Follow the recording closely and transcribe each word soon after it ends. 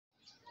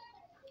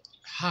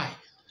Hi,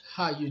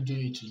 how are you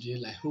doing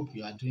today? I hope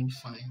you are doing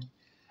fine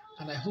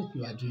and I hope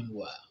you are doing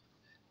well.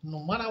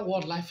 No matter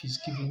what life is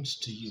giving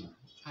to you,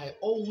 I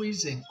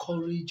always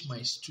encourage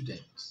my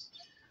students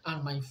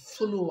and my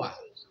followers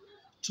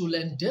to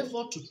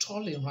endeavor to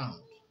turn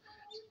around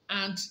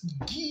and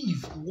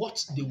give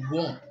what they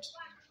want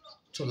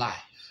to life.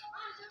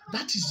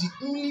 That is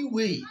the only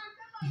way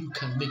you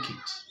can make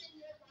it.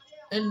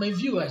 And my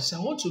viewers, I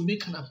want to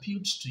make an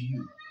appeal to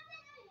you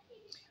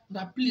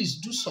that please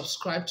do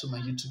subscribe to my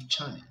YouTube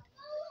channel.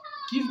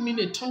 Give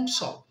me a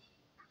thumbs up.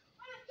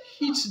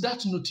 Hit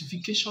that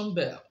notification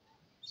bell.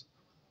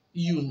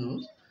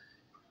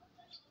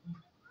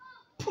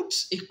 Put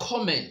a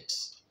comment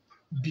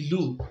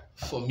below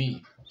for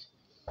me.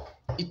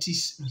 It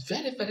is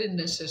very, very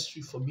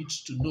necessary for me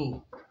to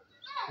know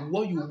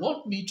what you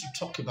want me to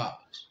talk about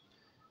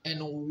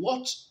and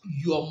what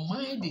your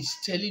mind is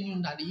telling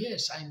you that,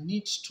 yes, I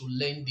need to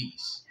learn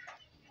this,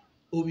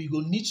 or we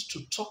will need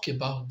to talk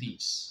about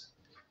this.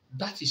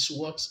 That is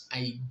what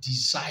I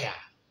desire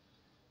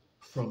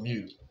from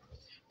you.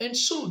 And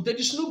so there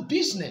is no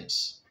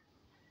business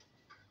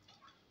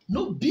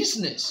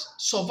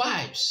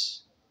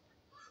survives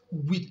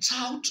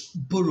without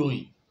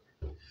borrowing,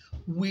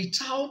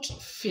 without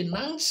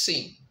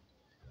financing,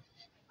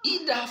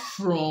 either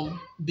from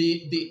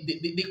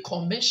the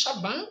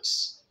commercial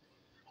banks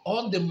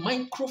or the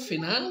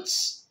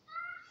microfinance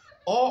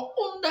or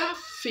other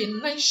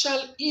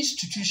financial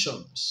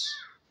institutions.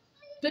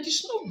 There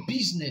is no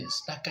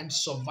business that can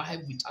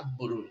survive without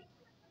borrowing.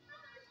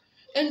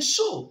 And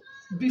so,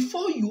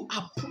 before you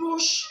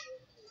approach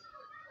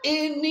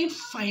any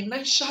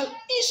financial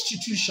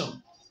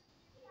institution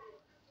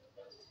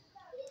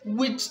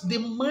with the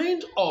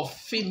mind of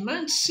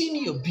financing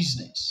your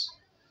business,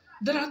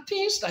 there are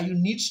things that you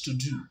need to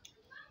do.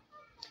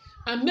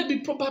 And maybe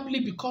probably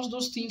because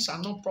those things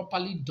are not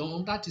properly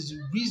done, that is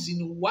the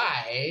reason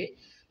why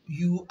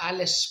you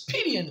are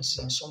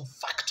experiencing some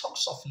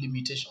factors of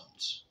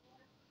limitations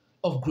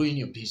of growing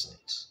your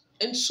business.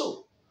 And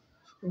so,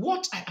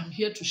 what I am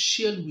here to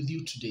share with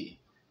you today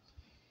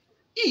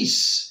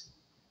is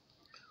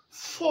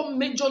 4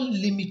 major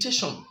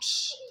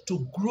limitations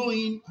to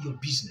growing your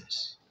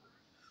business.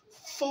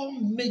 4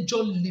 major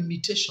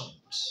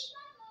limitations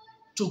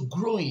to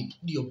growing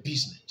your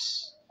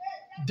business.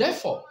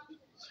 Therefore,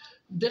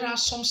 there are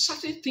some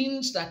certain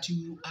things that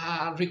you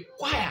are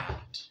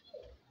required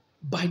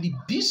by the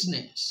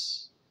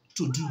business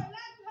to do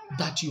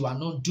that you are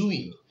not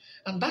doing.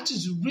 And that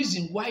is the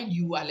reason why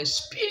you are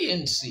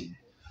experiencing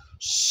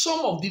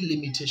some of the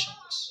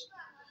limitations.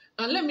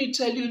 And let me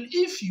tell you,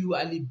 if you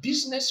are a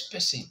business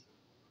person,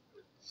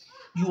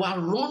 you are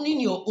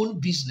running your own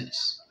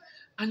business,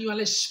 and you are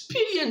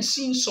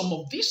experiencing some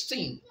of these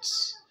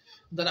things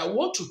that I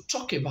want to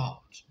talk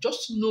about,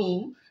 just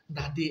know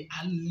that they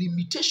are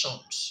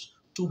limitations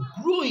to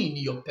growing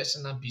your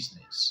personal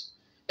business.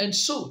 And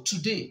so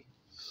today,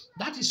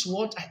 that is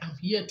what I am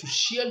here to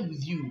share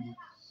with you,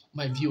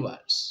 my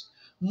viewers.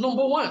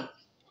 Number 1,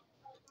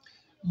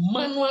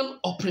 manual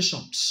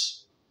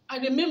operations. I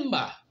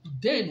remember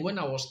then when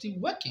I was still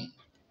working,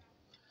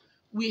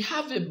 we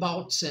have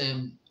about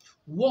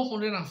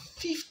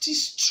 150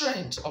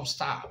 strength of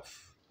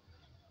staff.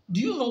 Do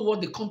you know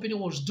what the company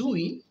was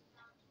doing?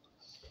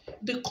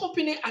 The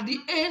company, at the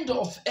end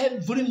of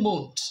every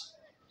month,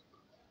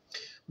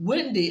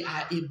 when they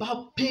are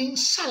about paying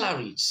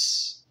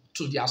salaries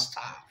to their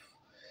staff,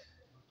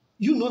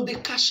 the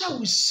cashier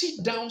will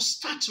sit down,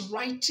 start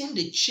writing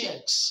the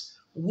checks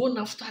one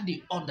after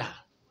the other.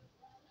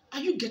 Are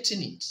you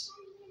getting it?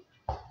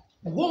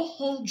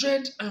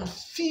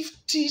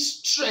 150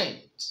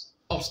 strength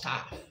of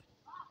staff.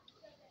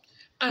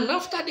 And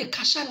after the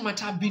cashier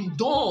might have been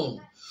done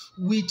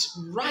with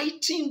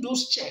writing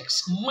those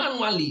checks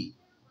manually,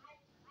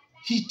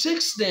 he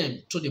takes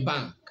them to the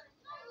bank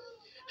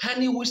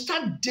and he will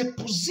start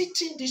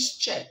depositing these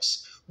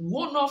checks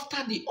one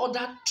after the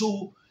other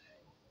to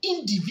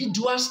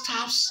individual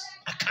staff's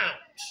account.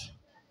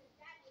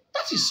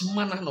 That is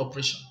manual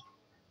operation.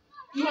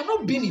 You are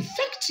not being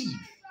effective.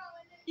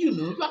 You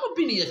are not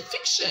being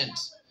efficient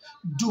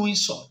doing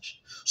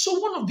such. So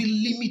one of the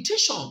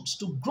limitations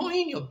to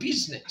growing your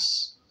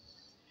business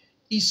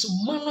is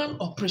manual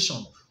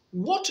operation.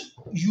 What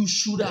you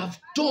should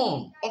have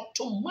done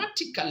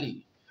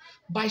automatically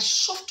by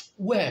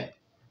software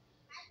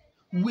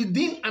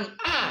within an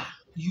hour,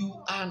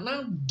 you are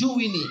now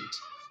doing it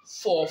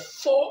for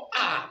 4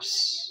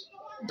 hours.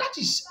 That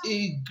is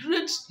a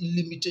great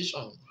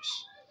limitation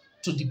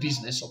to the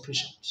business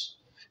operations.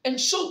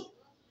 And so,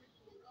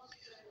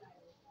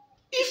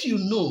 if you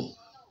know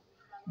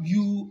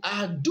you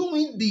are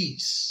doing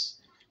this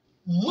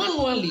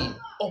manually,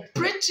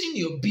 operating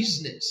your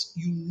business,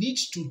 you need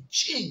to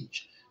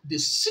change the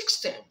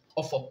system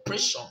of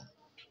operation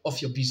of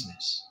your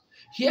business.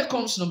 Here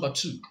comes number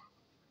 2.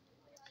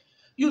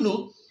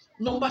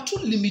 Number 2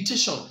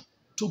 limitation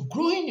to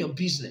growing your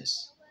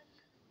business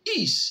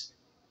is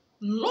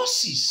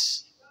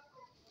losses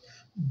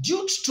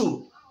due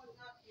to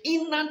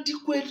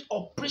inadequate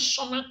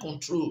operational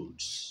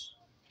controls.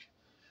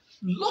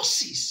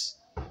 Losses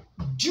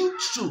due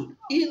to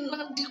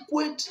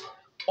inadequate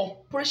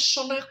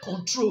operational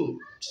controls.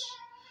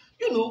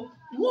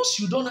 Once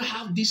you don't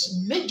have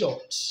these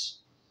measures,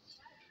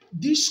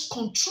 these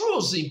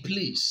controls in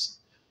place,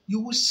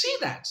 you will see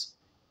that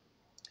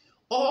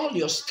all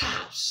your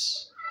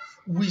staffs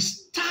will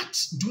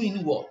start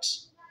doing what?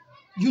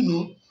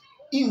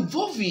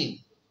 Involving,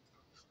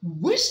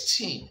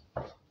 wasting,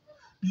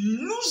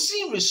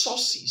 losing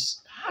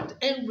resources,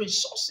 hard-earned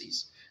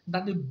resources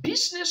that the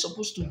business is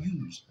supposed to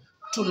use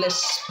to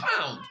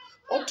expand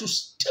or to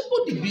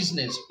stable the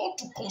business or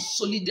to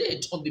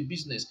consolidate on the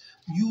business.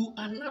 You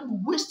are now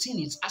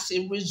wasting it as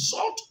a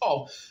result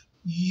of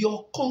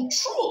your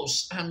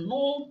controls are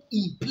not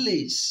in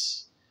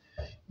place.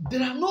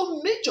 There are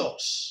no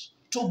measures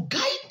to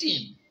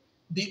guiding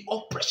the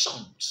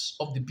operations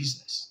of the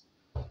business.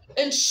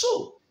 And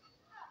so,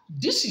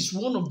 this is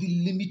one of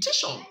the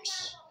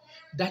limitations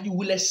that you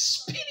will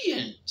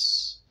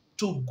experience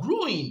to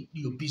growing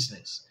your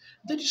business.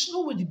 There is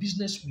no way the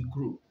business will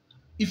grow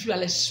if you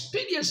are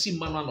experiencing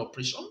manual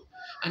operation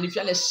and if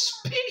you are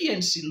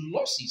experiencing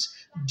losses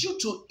due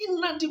to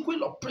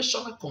inadequate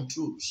operational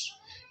controls.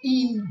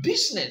 In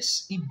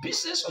business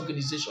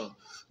organization,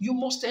 you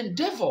must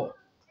endeavor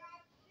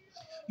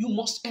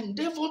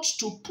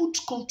to put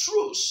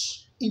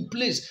controls in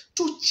place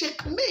to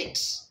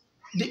checkmate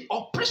the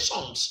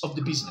operations of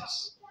the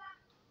business.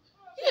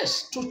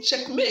 Yes, to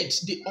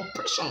checkmate the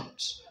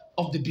operations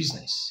of the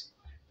business.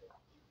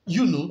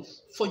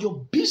 For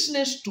your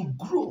business to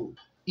grow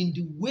in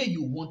the way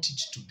you want it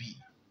to be.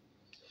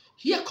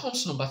 Here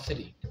comes number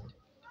 3.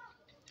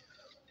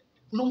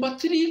 Number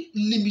 3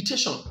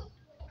 limitation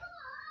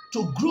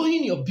to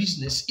growing your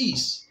business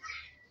is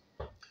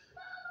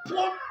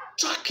poor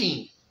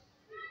tracking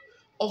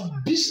of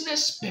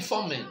business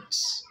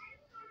performance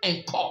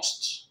and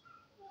cost.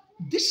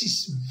 This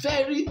is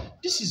very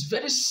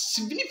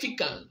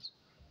significant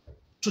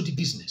to the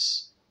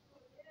business.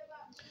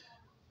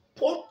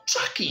 Poor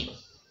tracking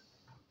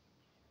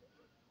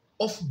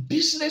of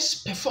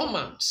business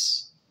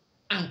performance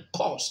and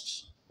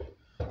cost.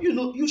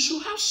 You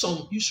should have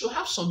some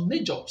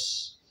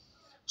measures,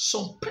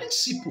 some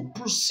principle,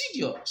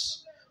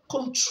 procedures,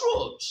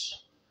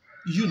 controls,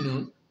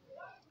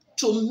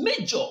 to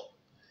measure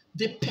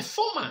the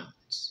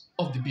performance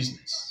of the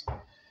business.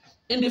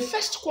 In the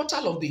first quarter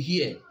of the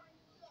year,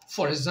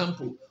 for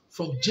example,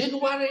 from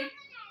January,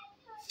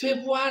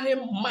 February,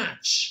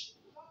 March,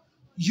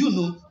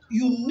 you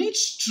need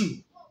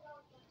to,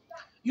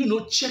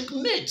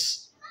 checkmate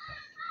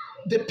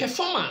the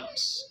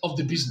performance of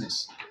the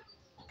business.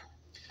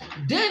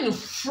 Then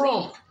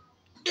from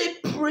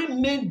April,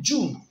 May,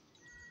 June,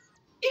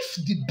 if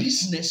the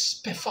business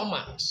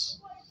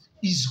performance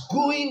is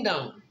going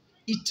down,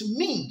 it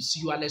means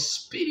you are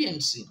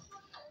experiencing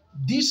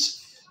these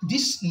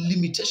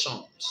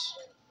limitations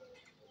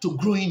to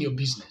growing your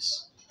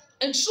business.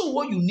 And so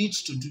what you need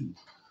to do,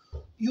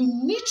 you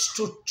need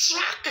to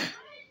track,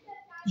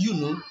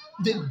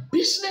 the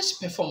business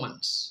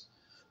performance.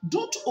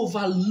 Don't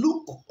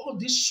overlook all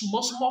these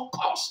small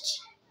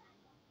costs,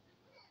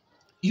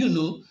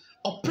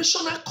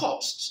 operational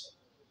costs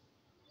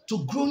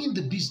to growing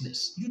the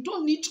business. You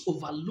don't need to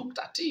overlook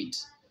at it.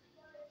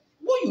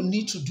 What you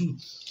need to do,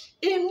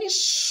 any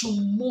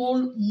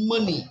small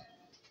money,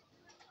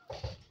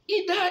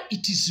 either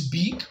it is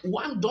big,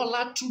 $1,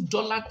 $2,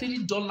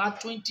 $3,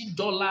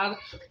 $20,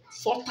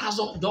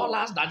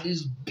 $4,000 that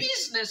this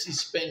business is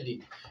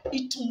spending,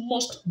 it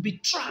must be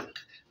tracked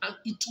and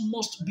it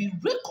must be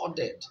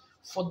recorded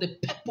for the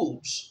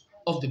purpose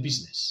of the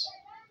business.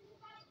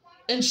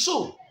 And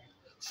so,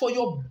 for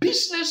your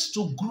business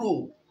to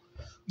grow,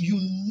 you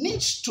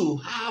need to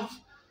have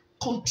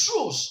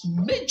controls,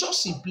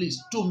 measures in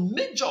place to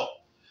measure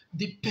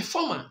the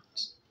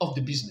performance of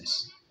the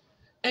business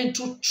and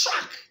to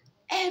track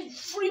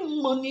every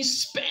money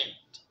spent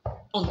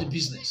on the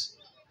business.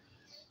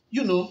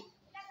 If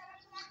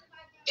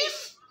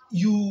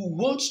you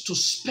want to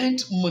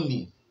spend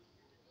money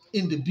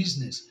in the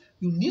business,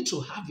 you need to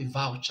have a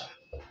voucher.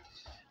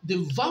 The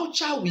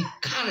voucher will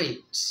carry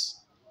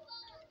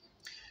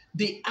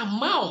the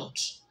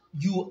amount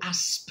you are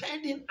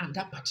spending at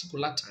that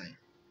particular time.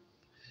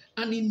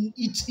 And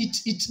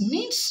it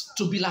needs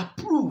to be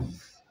approved,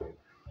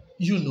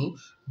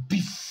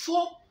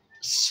 before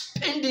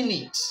spending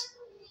it.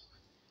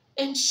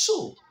 And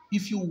so,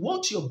 if you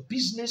want your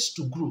business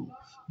to grow,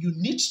 you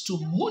need to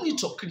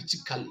monitor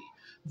critically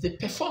the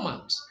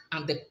performance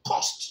and the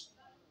cost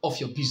of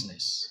your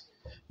business.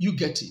 You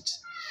get it?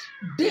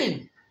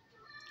 Then,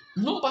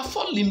 number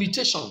 4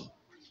 limitation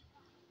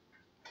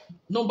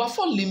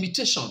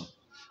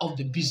of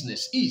the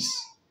business is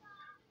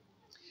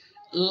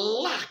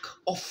lack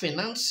of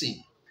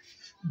financing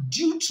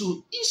due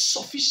to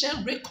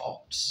insufficient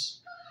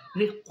records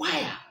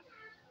required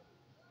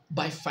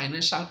by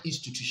financial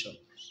institutions.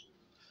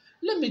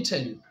 Let me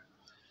tell you,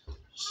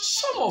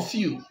 some of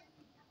you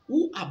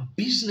who are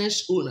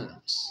business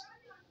owners,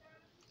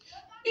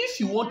 if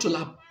you want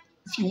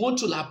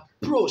to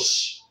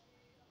approach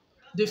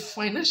the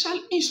financial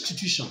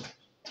institution,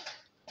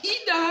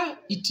 either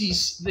it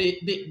is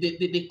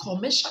the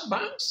commercial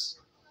banks,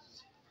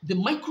 the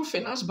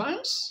microfinance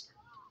banks,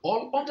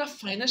 all other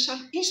financial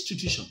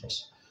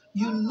institutions.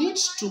 You need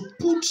to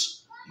put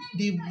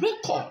the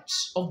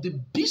records of the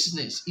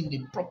business in the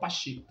proper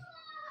shape.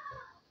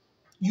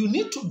 You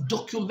need to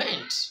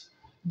document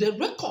the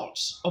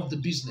records of the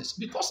business,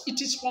 because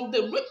it is from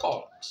the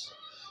records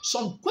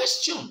some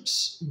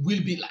questions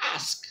will be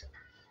asked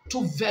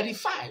to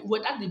verify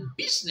whether the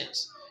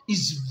business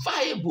is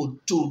viable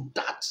to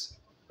that,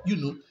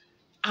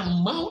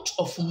 amount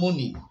of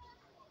money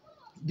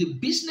the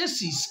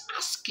business is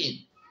asking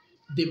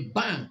the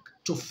bank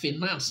to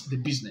finance the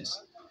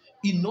business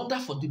in order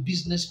for the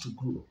business to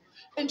grow.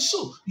 And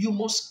so you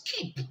must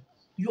keep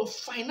your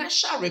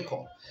financial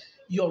record,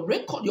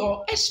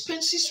 your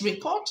expenses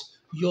record,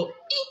 your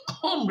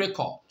income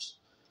record.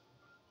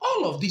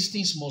 All of these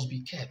things must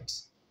be kept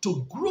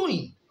to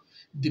growing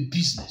the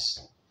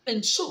business.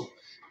 And so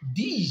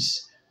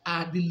these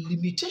are the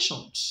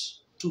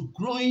limitations to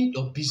growing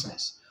your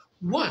business.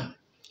 1,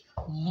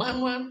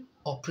 manual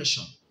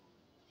operation.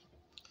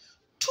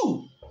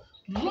 2,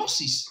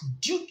 losses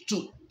due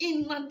to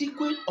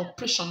inadequate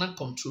operational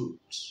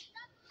controls.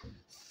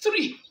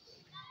 3,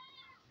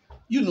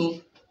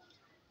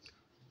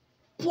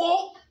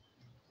 poor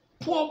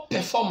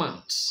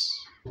performance.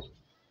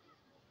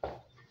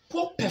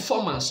 Poor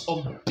performance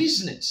of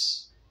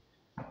business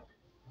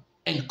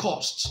and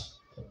cost.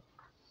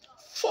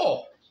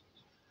 4,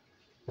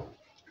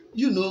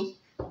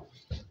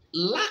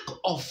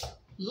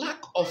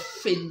 lack of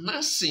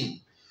financing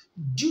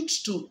due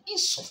to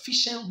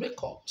insufficient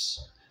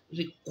records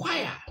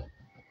required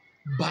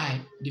by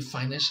the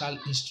financial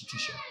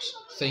institutions.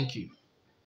 Thank you.